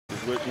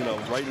you know,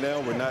 right now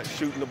we're not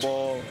shooting the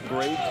ball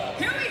great.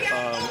 Even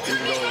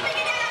though,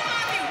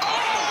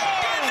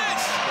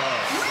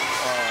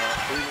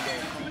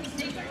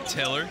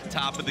 Tiller,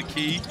 top of the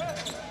key.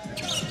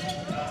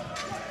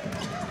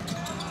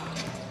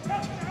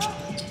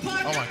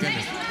 Oh my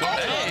goodness.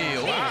 Hey,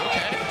 wow.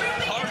 Okay.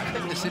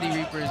 The City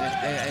Reapers,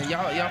 and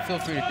y'all feel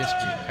free to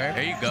disagree, okay?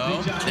 There you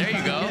go. There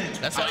you go.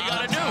 That's all you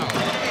gotta do.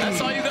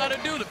 That's all you gotta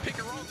do to pick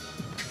and roll.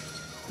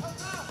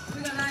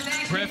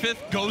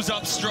 Griffith goes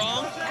up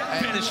strong,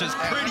 finishes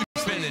pretty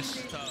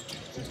finish.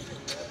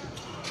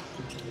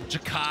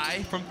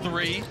 Jakai from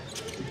 3.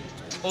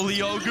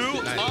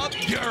 Oliogu up,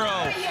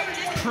 Euro.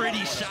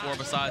 Pretty shot. Or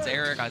besides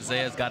Eric,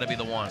 Isaiah's got to be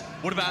the one.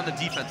 What about on the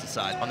defensive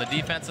side? On the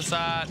defensive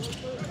side,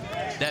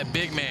 that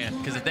big man,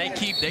 because if they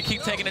keep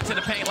taking it to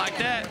the paint like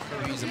that,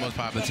 He's the most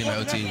popular team at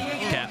OTE.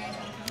 Cap.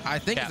 I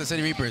think it's the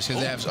City Reapers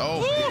because they have.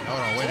 Oh, hold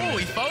on, wait a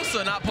minute.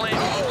 Efeosa not playing.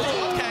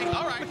 Oh, okay,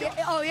 all right.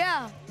 Oh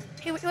yeah.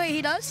 Wait,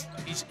 he does?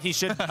 He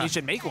should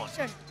make one.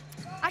 Should.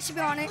 I should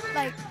be on it.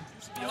 Like,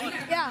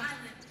 yeah.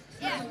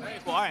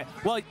 Well, all right.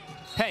 Well,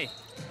 hey.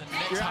 The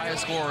next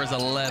highest score is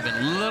 11.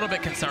 A little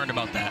bit concerned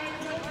about that.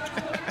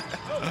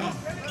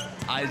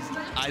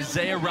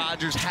 Isaiah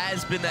Rogers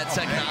has been that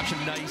second option.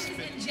 Nice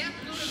finish.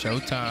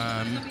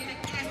 Showtime.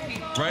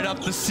 Right up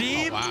the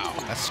seam. Oh, wow,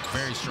 that's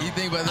very strong. You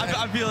think about that?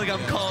 I feel like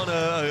I'm calling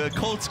a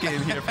Colts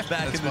game here from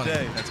back in the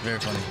day. That's very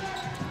funny.